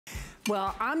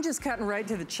Well, I'm just cutting right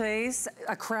to the chase.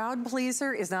 A crowd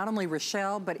pleaser is not only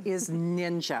Rochelle, but is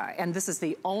Ninja. And this is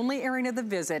the only airing of the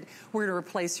visit. We're gonna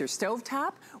replace your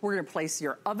stovetop. We're gonna replace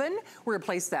your oven. We're gonna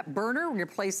replace that burner. We're gonna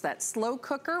replace that slow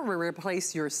cooker. We're gonna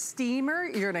replace your steamer.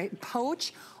 You're gonna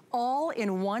poach, all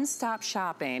in one-stop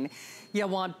shopping. You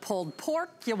want pulled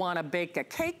pork, you wanna bake a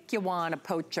cake, you wanna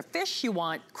poach a fish, you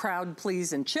want crowd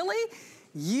pleasing chili.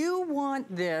 You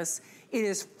want this. It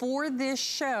is for this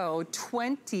show,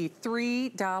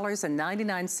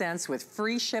 $23.99 with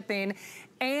free shipping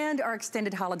and our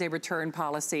extended holiday return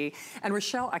policy. And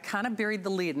Rochelle, I kind of buried the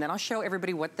lead, and then I'll show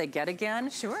everybody what they get again.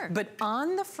 Sure. But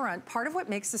on the front, part of what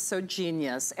makes this so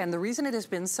genius, and the reason it has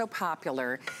been so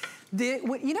popular,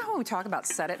 you know how we talk about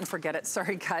set it and forget it?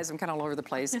 Sorry guys, I'm kind of all over the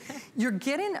place. You're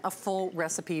getting a full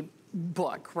recipe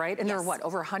book, right? And there are what,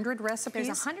 over 100 recipes?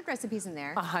 There's 100 recipes in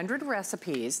there. 100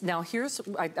 recipes. Now here's,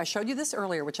 I showed you this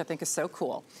earlier, which I think is so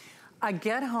cool. I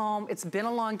get home, it's been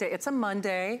a long day. It's a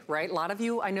Monday, right? A lot of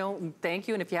you, I know, thank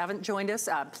you. And if you haven't joined us,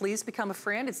 please become a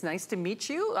friend. It's nice to meet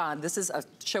you. This is a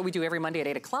show we do every Monday at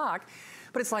 8 o'clock.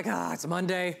 But it's like, it's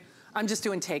Monday. I'm just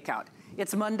doing takeout.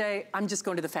 It's Monday, I'm just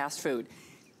going to the fast food.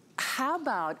 How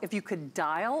about if you could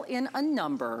dial in a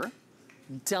number,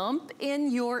 dump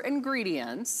in your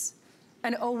ingredients,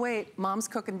 and oh wait, mom's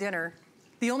cooking dinner.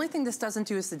 The only thing this doesn't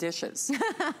do is the dishes.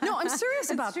 No, I'm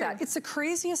serious about that. It's the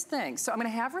craziest thing. So I'm gonna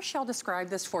have Rochelle describe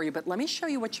this for you, but let me show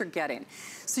you what you're getting.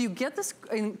 So you get this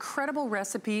incredible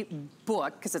recipe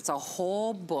book, because it's a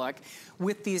whole book,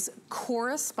 with these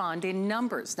corresponding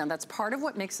numbers. Now that's part of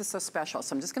what makes this so special.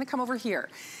 So I'm just gonna come over here.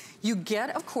 You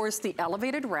get, of course, the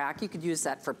elevated rack. You could use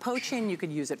that for poaching. You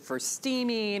could use it for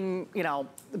steaming, you know,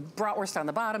 bratwurst on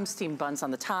the bottom, steamed buns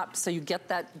on the top. So you get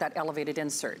that elevated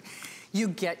insert. You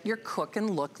get your cook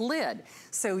and look lid.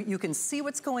 So you can see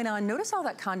what's going on. Notice all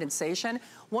that condensation.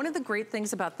 One of the great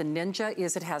things about the Ninja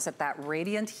is it has that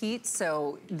radiant heat.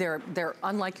 So they're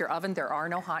unlike your oven, there are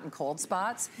no hot and cold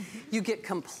spots. You get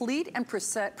complete and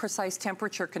precise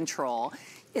temperature control.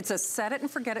 It's a set it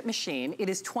and forget it machine. It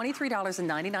is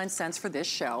 $23.99 for this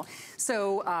show.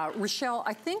 So Rochelle,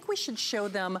 I think we should show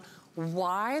them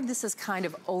why this has kind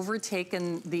of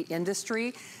overtaken the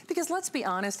industry. Because let's be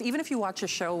honest, even if you watch a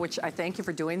show, which I thank you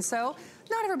for doing so,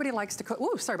 not everybody likes to cook.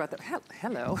 Ooh, sorry about that.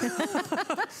 Hello.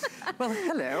 Well,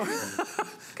 hello.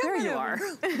 There you are.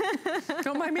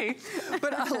 Don't mind me.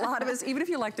 But a lot of us, even if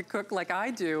you like to cook like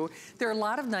I do, there are a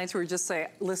lot of nights where we just say,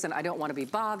 listen, I don't want to be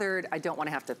bothered. I don't want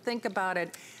to have to think about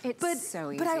it. It's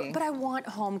so easy. But I want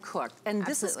home cooked. And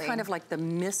this is kind of like the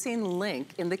missing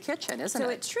link in the kitchen, isn't it? So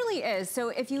it truly is. So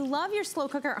if you love your slow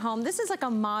cooker at home, this is like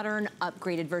a modern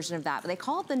upgraded version of that. But they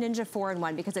call it the Ninja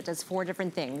 4-in-1 because it does 4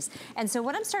 different things. And so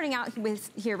what I'm starting out with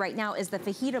here right now is the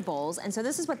fajita bowls. And so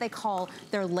this is what they call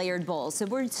their layered bowls. So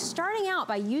we're starting out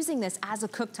by using this as a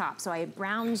cooktop. So I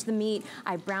browned the meat,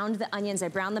 I browned the onions, I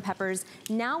browned the peppers.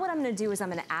 Now what I'm gonna do is I'm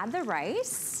gonna add the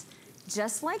rice,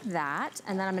 just like that,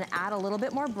 and then I'm gonna add a little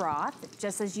bit more broth,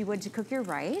 just as you would to cook your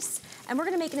rice. And we're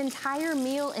gonna make an entire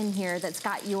meal in here that's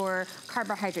got your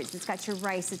carbohydrates, it's got your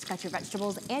rice, it's got your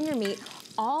vegetables and your meat,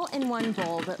 all in one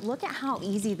bowl. But look at how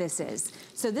easy this is.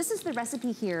 So this is the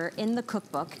recipe here in the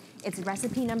cookbook. It's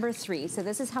recipe number 3. So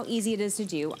this is how easy it is to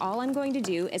do. All I'm going to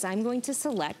do is I'm going to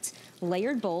select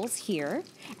layered bowls here,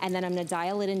 and then I'm gonna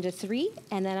dial it into 3,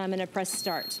 and then I'm gonna press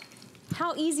start.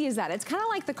 How easy is that? It's kind of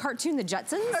like the cartoon, The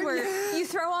Jetsons, where you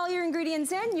throw all your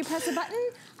ingredients in, you press a button,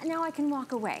 and now I can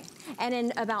walk away. And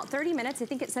in about 30 minutes, I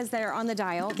think it says there on the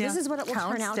dial, this is what it will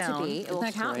turn out to be. It will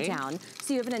count down.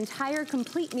 So you have an entire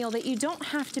complete meal that you don't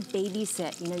have to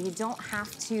babysit. You know, you don't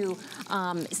have to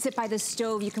sit by the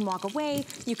stove. You can walk away.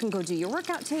 You can go do your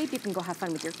workout tape. You can go have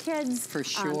fun with your kids. For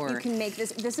sure. You can make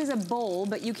this is a bowl,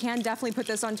 but you can definitely put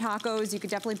this on tacos. You could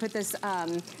definitely put this,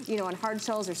 you know, on hard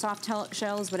shells or soft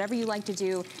shells, whatever you like to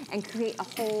do, and create a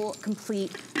whole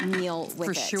complete meal with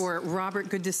it. For sure. Robert,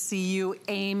 good to see you.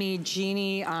 Amy,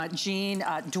 Jeannie, Jean,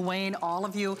 Dwayne, all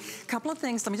of you. A couple of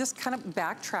things. Let me just kind of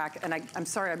backtrack, and I'm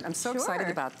sorry, I'm so excited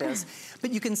about this. But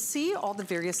you can see all the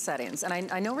various settings, and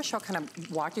I know Rochelle kind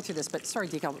of walked you through this, but sorry,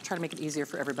 Deke, I'll try to make it easier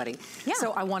for everybody. Yeah.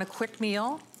 So I want a quick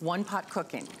meal, 1-pot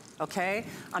cooking. Okay?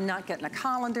 I'm not getting a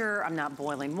colander, I'm not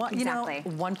boiling one, you know,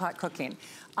 1-pot cooking.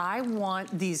 I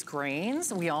want these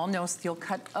grains. We all know steel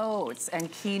cut oats and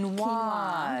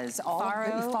quinoas,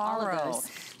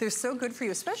 farro. They're so good for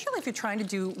you, especially if you're trying to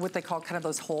do what they call kind of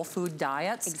those whole food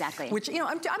diets. Exactly. Which, you know,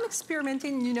 I'm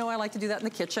experimenting, you know, I like to do that in the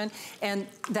kitchen, and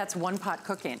that's 1-pot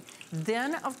cooking.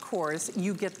 Then, of course,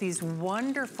 you get these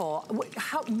wonderful,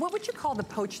 what would you call the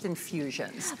poached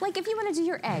infusions? Like if you want to do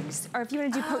your eggs, or if you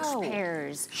want to do poached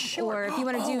pears, Or if you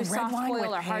want to do soft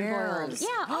boil or hard boiled.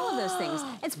 Yeah, all of those things.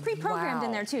 It's pre-programmed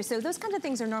in there too. So those kinds of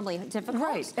things are normally difficult.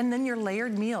 Right, and then your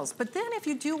layered meals. But then if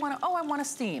you do want to, oh, I want to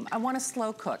steam, I want to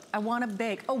slow cook, I want to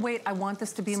bake, oh wait, I want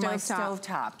this to be my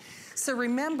stovetop. So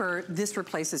remember, this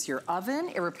replaces your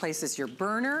oven, it replaces your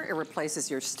burner, it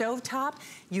replaces your stovetop.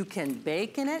 You can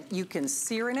bake in it, you can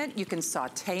sear in it, you can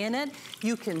saute in it,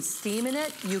 you can steam in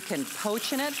it, you can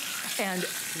poach in it, and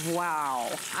wow.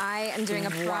 I am doing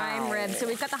a prime rib. So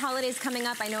we've got the holidays coming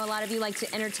up. I know a lot of you like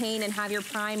to entertain and have your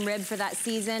prime rib for that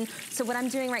season. So what I'm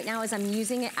doing right now is I'm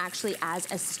using it actually as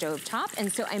a stovetop,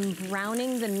 and so I'm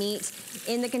browning the meat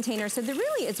in the container. So there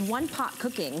really is one pot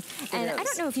cooking. And I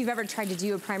don't know if you've ever tried to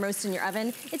do a prime roast in your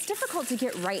oven. It's difficult to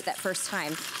get right that first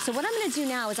time. So what I'm gonna do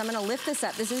now is I'm gonna lift this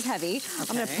up. This is heavy. I'm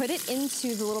gonna put it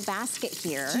into the little basket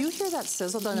here. Do you hear that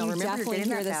sizzle though? Now remember, you're getting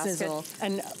that basket. Sizzle.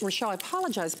 And Rochelle, I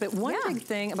apologize, but one big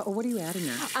thing about, what are you adding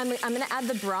there? I'm gonna add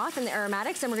the broth and the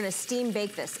aromatics, and we're gonna steam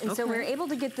bake this. And so we're able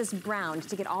to get this browned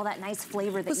to get all that nice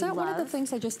flavor that you love. Was that one of the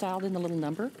things I just dialed in the little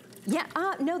number? Yeah,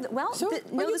 no,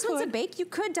 this one's a bake. You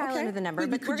could dial into the number,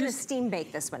 but we're gonna steam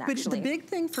bake this one, actually. But the big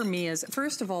thing for me is,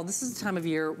 first of all, this is the time of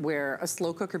year where a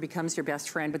slow cooker becomes your best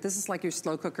friend, but this is like your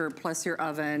slow cooker plus your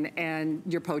oven and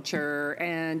your poacher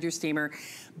and your steamer.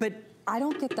 But I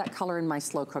don't get that color in my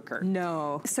slow cooker.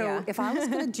 No. So if I was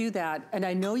gonna do that, and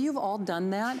I know you've all done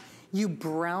that, you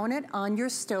brown it on your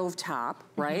stovetop,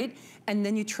 right? And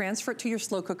then you transfer it to your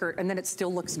slow cooker, and then it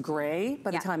still looks gray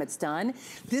by the time it's done.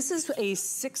 This is a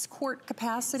 6-quart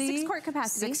capacity. 6-quart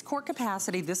capacity. 6-quart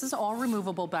capacity. This is all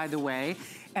removable, by the way.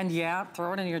 And yeah,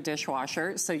 throw it in your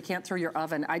dishwasher, so you can't throw your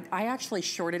oven. I actually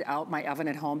shorted out my oven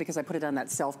at home because I put it on that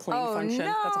self-clean function.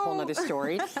 No. That's a whole nother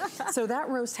story. So that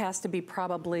roast has to be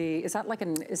probably, is that like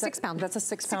an, is 6 pound. That's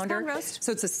a 6-pounder? 6-pound roast.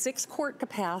 So it's a 6-quart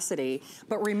capacity,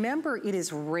 but remember, it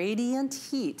is radiant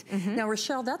heat. Now,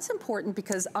 Rochelle, that's important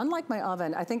because unlike my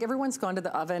oven, I think everyone's gone to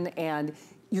the oven and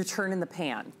you're turning the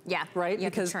pan. Yeah, right? You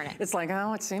because have to turn it. It's like,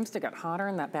 oh, it seems to get hotter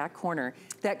in that back corner.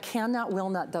 That cannot, will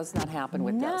not, does not happen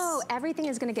with this. No, everything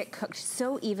is gonna get cooked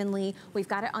so evenly. We've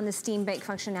got it on the steam bake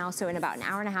function now, so in about an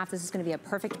hour and a half, this is gonna be a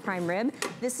perfect prime rib.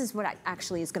 This is what it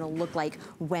actually is gonna look like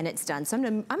when it's done. So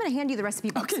I'm gonna hand you the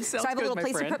recipe book. Okay, so I have a little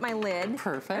place to put my lid.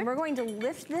 Perfect. And we're going to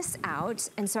lift this out,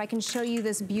 and so I can show you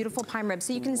this beautiful prime rib.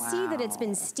 So you can see that it's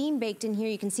been steam baked in here.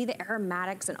 You can see the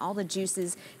aromatics and all the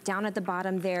juices down at the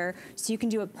bottom there. So you can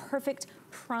do a perfect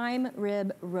prime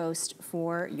rib roast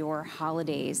for your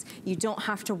holidays. You don't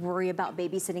have to worry about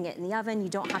babysitting it in the oven. You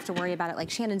don't have to worry about it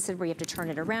like Shannon said, where you have to turn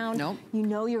it around. Nope. You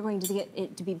know you're going to get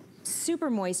it to be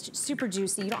super moist, super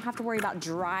juicy. You don't have to worry about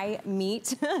dry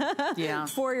meat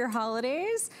for your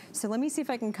holidays. So let me see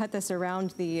if I can cut this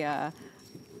around the,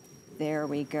 there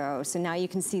we go. So now you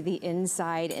can see the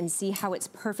inside and see how it's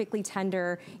perfectly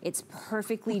tender. It's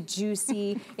perfectly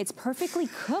juicy. It's perfectly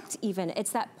cooked even.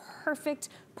 It's that perfect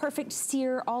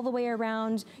sear all the way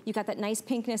around. You got that nice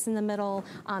pinkness in the middle,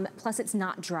 plus it's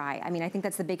not dry. I mean, I think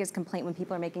that's the biggest complaint when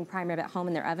people are making prime rib at home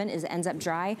in their oven is it ends up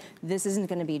dry. This isn't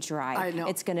gonna be dry. I know.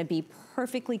 It's gonna be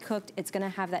perfectly cooked. It's gonna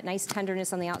have that nice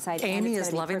tenderness on the outside. Amy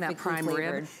is loving that prime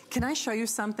rib. Can I show you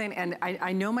something? And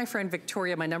I know my friend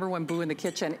Victoria, my #1 boo in the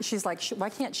kitchen, she's like, why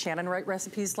can't Shannon write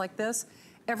recipes like this?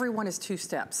 Everyone is 2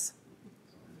 steps.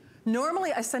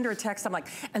 Normally, I send her a text, I'm like,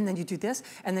 and then you do this,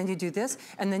 and then you do this,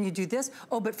 and then you do this.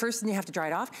 Oh, but first then you have to dry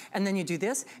it off, and then you do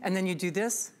this, and then you do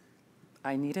this.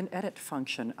 I need an edit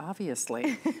function,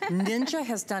 obviously. Ninja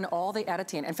has done all the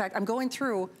editing. In fact, I'm going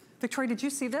through, Victoria, did you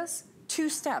see this? 2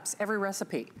 steps, every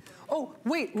recipe. Oh,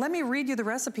 wait, let me read you the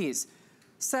recipes.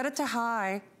 Set it to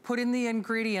high, put in the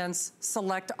ingredients,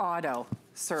 select auto,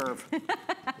 serve.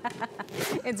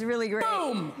 It's really great.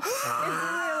 Boom! It's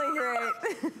really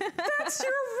great. That's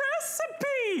your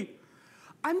recipe!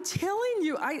 I'm telling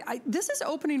you, this is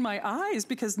opening my eyes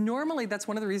because normally that's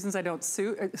one of the reasons I don't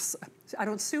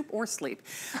soup or sleep.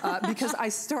 Because I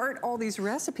start all these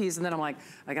recipes and then I'm like,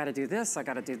 I gotta do this, I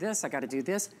gotta do this, I gotta do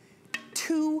this.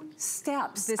 2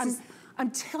 steps. I'm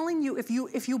telling you, if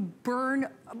you burn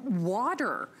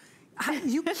water,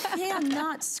 you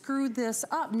cannot screw this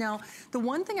up. Now, the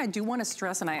one thing I do want to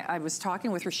stress, and I was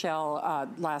talking with Rochelle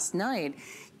last night,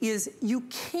 is you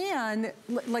can,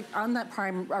 like on that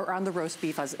prime, or on the roast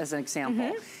beef as an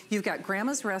example, you've got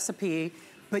Grandma's recipe,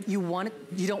 but you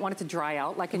don't want it to dry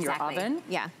out like in your oven.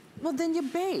 Yeah. Well, then you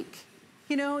bake.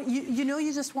 You know,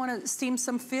 you just want to steam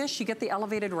some fish, you get the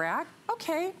elevated rack.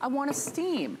 Okay, I want to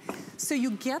steam. So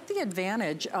you get the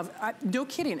advantage of, no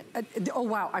kidding, oh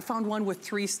wow, I found one with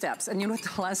 3 steps. And you know what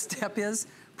the last step is?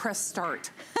 Press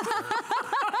start.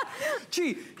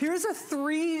 Gee, here's a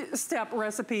 3-step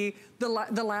recipe. The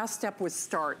last step was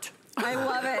start. I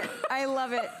love it. I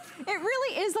love it. It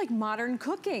really is like modern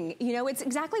cooking. You know, it's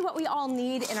exactly what we all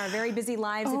need in our very busy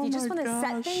lives. If you just want to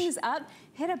set things up,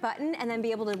 hit a button, and then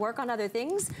be able to work on other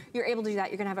things, you're able to do that.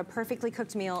 You're gonna have a perfectly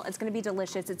cooked meal. It's gonna be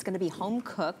delicious. It's gonna be home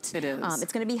cooked. It is.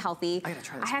 It's gonna be healthy. I gotta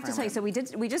try this. I have to tell you, so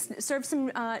we just served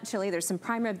some chili. There's some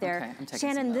prime rib there. Okay, I'm taking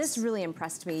Shannon, some of this really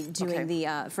impressed me doing the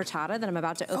frittata that I'm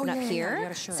about to open up here. You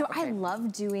gotta show So it. I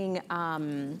love doing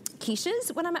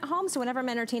quiches when I'm at home. So whenever I'm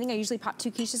entertaining, I usually pop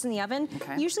 2 quiches in the oven.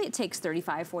 Usually it takes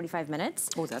 35, 45 minutes.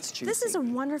 Oh, that's juicy. This is a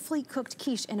wonderfully cooked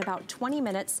quiche in about 20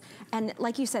 minutes. And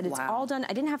like you said, it's all done.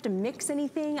 I didn't have to mix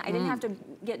anything. I didn't have to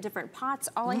get different pots.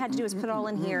 All I had to do is put it all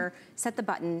in here, set the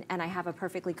button, and I have a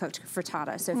perfectly cooked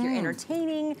frittata. So if you're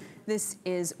entertaining, this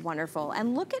is wonderful.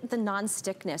 And look at the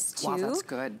non-stickness too. Wow, that's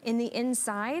good. In the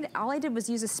inside, all I did was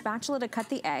use a spatula to cut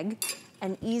the egg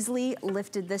and easily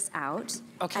lifted this out.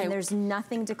 Okay. And there's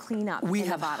nothing to clean up. We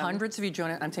have hundreds of you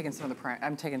joining. I'm taking some of the prime.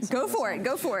 I'm taking some. Go for it.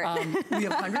 Go for it. We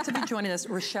have hundreds of you joining us.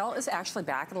 Rochelle is actually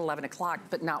back at 11 o'clock,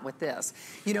 but not with this.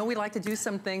 You know, we like to do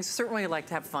some things. Certainly, we like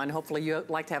to have fun. Hopefully, you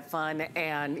like to have fun.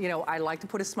 And you know, I like to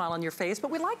put a smile on your face. But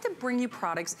we like to bring you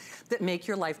products that make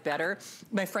your life better.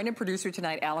 My friend and producer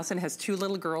tonight, Allison, has 2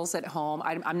 little girls at home.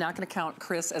 I'm not going to count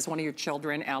Chris as one of your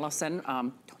children, Allison.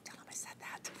 Don't tell him I said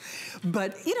that.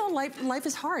 But you know, life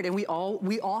is hard, and we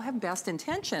all have best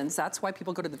intentions. That's why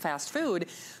people go to the fast food.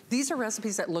 These are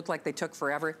recipes that look like they took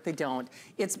forever. They don't.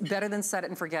 It's better than set it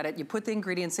and forget it. You put the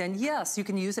ingredients in. Yes, you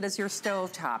can use it as your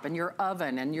stovetop and your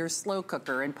oven and your slow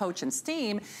cooker and poach and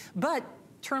steam, but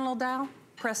turn a little dial,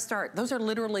 press start. Those are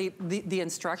literally the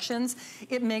instructions.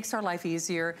 It makes our life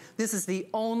easier. This is the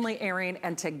only airing,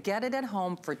 and to get it at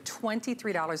home for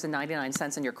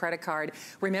 $23.99 on your credit card.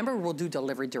 Remember, we'll do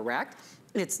delivery direct.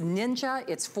 It's Ninja,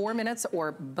 it's 4 minutes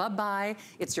or bye-bye.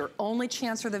 It's your only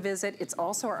chance for the visit. It's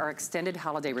also our extended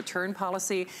holiday return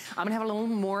policy. I'm gonna have a little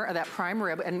more of that prime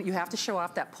rib, and you have to show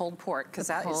off that pulled pork, because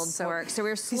that is so... pork. So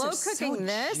we're slow cooking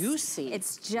this. Juicy.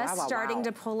 It's just starting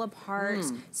to pull apart.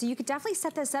 So you could definitely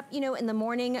set this up, you know, in the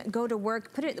morning, go to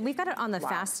work, put it, we've got it on the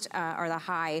fast or the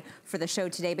high for the show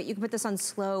today, but you can put this on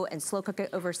slow and slow cook it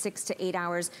over 6 to 8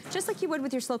 hours, just like you would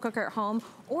with your slow cooker at home.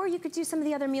 Or you could do some of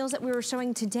the other meals that we were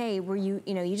showing today, where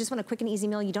you know, you just want a quick and easy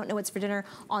meal, you don't know what's for dinner,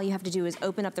 all you have to do is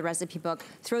open up the recipe book,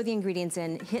 throw the ingredients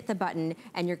in, hit the button,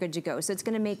 and you're good to go. So it's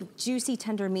gonna make juicy,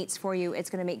 tender meats for you.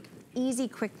 It's gonna make easy,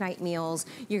 quick night meals.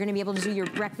 You're gonna be able to do your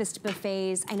breakfast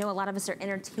buffets. I know a lot of us are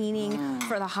entertaining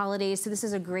for the holidays, so this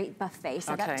is a great buffet.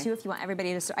 So I got 2 if you want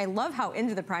everybody to, I love how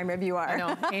into the prime rib you are. I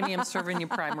know, Amy, I'm serving you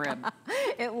prime rib.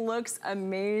 It looks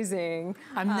amazing.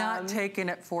 I'm not taking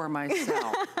it for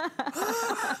myself.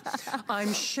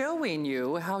 I'm showing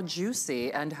you how juicy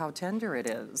and how tender it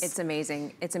is. It's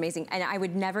amazing. It's amazing. And I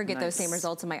would never get those same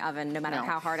results in my oven, no matter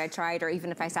how hard I tried, or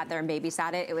even if I sat there and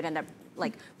babysat it, it would end up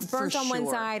like burnt on one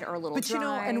side or a little dry. But you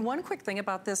know, and one quick thing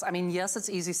about this, I mean, yes, it's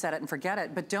easy, set it and forget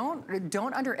it, but don't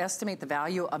underestimate the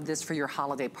value of this for your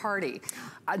holiday party.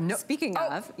 No, Speaking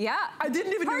of, I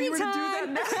didn't even know you were going to do that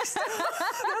next.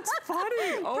 That's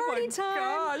funny. Party time.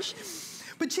 Gosh.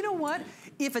 But you know what?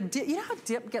 If a dip, you know how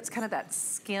dip gets kind of that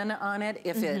skin on it?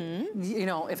 If it, you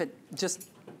know, if it just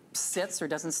sits or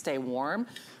doesn't stay warm,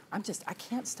 I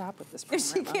can't stop with this prime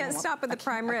rib. She can't stop with the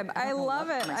prime rib. I love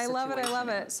it. I love it. I love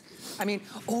it. I mean,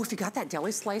 oh, if you got that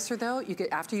deli slicer though, you could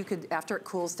after it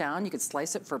cools down, you could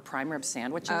slice it for prime rib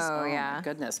sandwiches. Oh yeah. My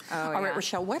goodness. All right,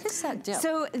 Rochelle, what is that dip?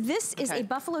 So this is a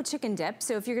buffalo chicken dip.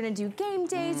 So if you're gonna do game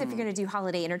days, if you're gonna do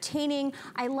holiday entertaining,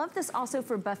 I love this also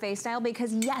for buffet style,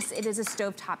 because yes, it is a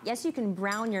stovetop. Yes, you can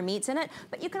brown your meats in it,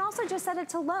 but you can also just set it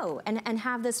to low and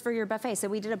have this for your buffet. So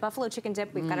we did a buffalo chicken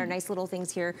dip. We've got our nice little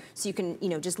things here, so you can, you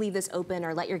know, just leave this open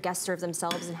or let your guests serve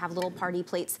themselves and have little party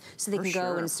plates so they can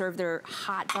go and serve their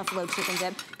hot buffalo chicken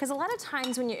dip. Because a lot of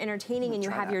times when you're entertaining and you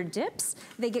have your dips,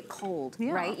 they get cold,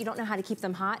 right? You don't know how to keep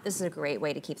them hot. This is a great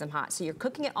way to keep them hot. So you're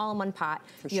cooking it all in one pot.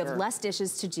 You have less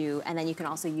dishes to do, and then you can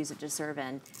also use it to serve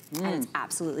in, and it's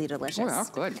absolutely delicious. Oh,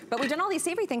 that's good. But we've done all these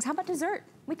savory things. How about dessert?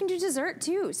 We can do dessert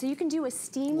too. So you can do a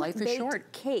steamed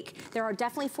baked cake. There are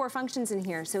definitely 4 functions in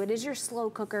here. So it is your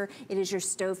slow cooker, it is your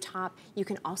stovetop. You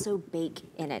can also bake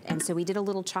in it. And so we did a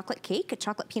little chocolate cake, a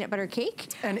chocolate peanut butter cake.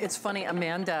 And it's funny,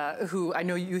 Amanda, who I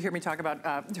know you hear me talk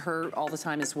about her all the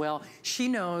time as well, she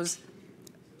knows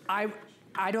I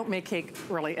don't make cake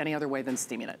really any other way than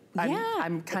steaming it.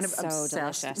 I'm kind of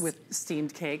obsessed with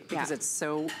steamed cake because it's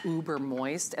so uber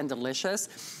moist and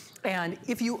delicious. And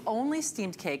if you only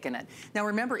steamed cake in it, now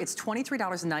remember, it's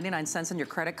 $23.99 on your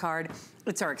credit card.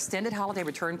 It's our extended holiday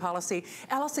return policy.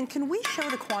 Allison, can we show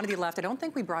the quantity left? I don't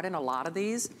think we brought in a lot of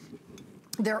these.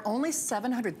 There are only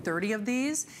 730 of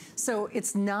these, so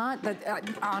it's not that,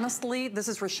 honestly, this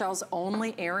is Rochelle's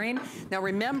only airing. Now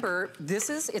remember,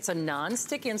 it's a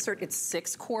non-stick insert. It's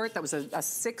 6 quart. That was a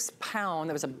 6 pound.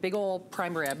 That was a big old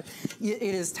prime rib. It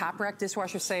is top rack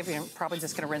dishwasher safe. You're probably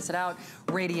just gonna rinse it out.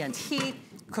 Radiant heat.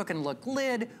 Cook and Look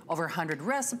lid, over 100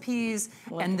 recipes,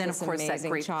 and then of course that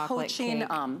great poaching,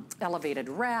 elevated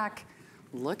rack.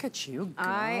 Look at you go.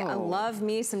 I love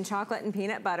me some chocolate and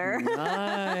peanut butter. Nice.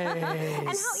 And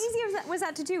how easy was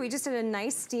that to do? We just did a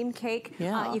nice steamed cake.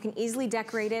 Yeah. You can easily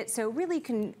decorate it, so really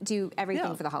can do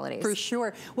everything for the holidays. For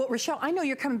sure. Well, Rochelle, I know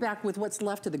you're coming back with what's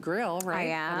left of the grill, right? I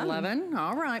am. At 11.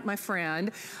 All right, my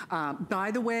friend.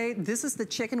 By the way, this is the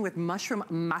chicken with mushroom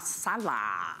masala.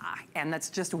 And that's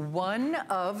just one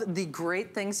of the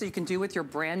great things that you can do with your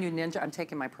brand new Ninja. I'm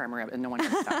taking my prime rib and no one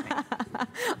can stop me.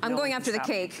 I'm going after the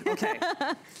cake. Okay.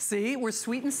 See, we're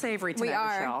sweet and savory tonight, we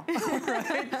are. Michelle. All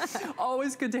right.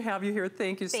 Always good to have you here.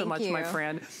 Thank you so much, my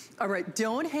friend. All right,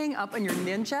 don't hang up on your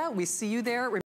Ninja. We see you there.